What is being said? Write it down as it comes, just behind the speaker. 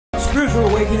Spiritual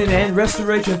Awakening and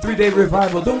Restoration 3-Day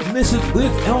Revival. Don't miss it with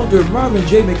Elder Marvin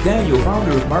J. McDaniel,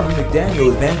 founder of Marvin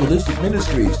McDaniel Evangelistic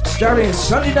Ministries, starting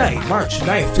Sunday night, March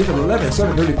 9th, 10 to 11,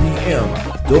 7:30 p.m.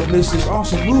 Don't miss this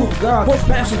awesome move of God. Host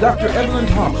Pastor Dr. Evelyn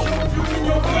Thomas.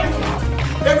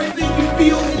 Everything you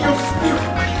feel in your spirit.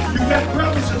 You got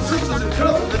brothers and sisters and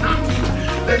cousins and aunties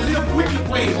that live wicked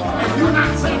ways, and you're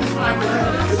not satisfied with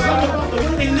that. It's all about the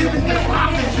way they live in that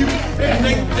bothers you, and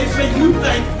they say you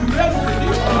think you better than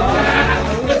this.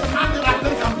 It's not that I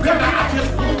think I'm better, I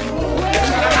just want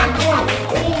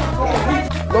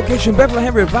more. Location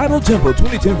Bethlehem Revival Temple,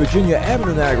 2010 Virginia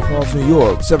Avenue, Niagara Falls, New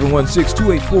York,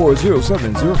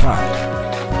 716-284-0705.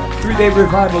 3-Day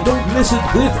Revival. Don't miss it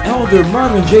with Elder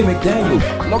Marvin J. McDaniel.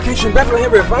 Location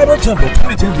Bethlehem Revival Temple,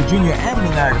 2010 Virginia Avenue,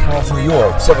 Niagara Falls, New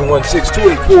York,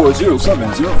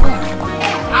 716-284-0705.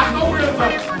 I know there's a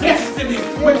destiny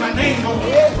with my name on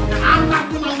it, and I'm not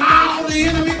going to allow the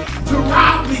enemy to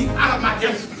rob me.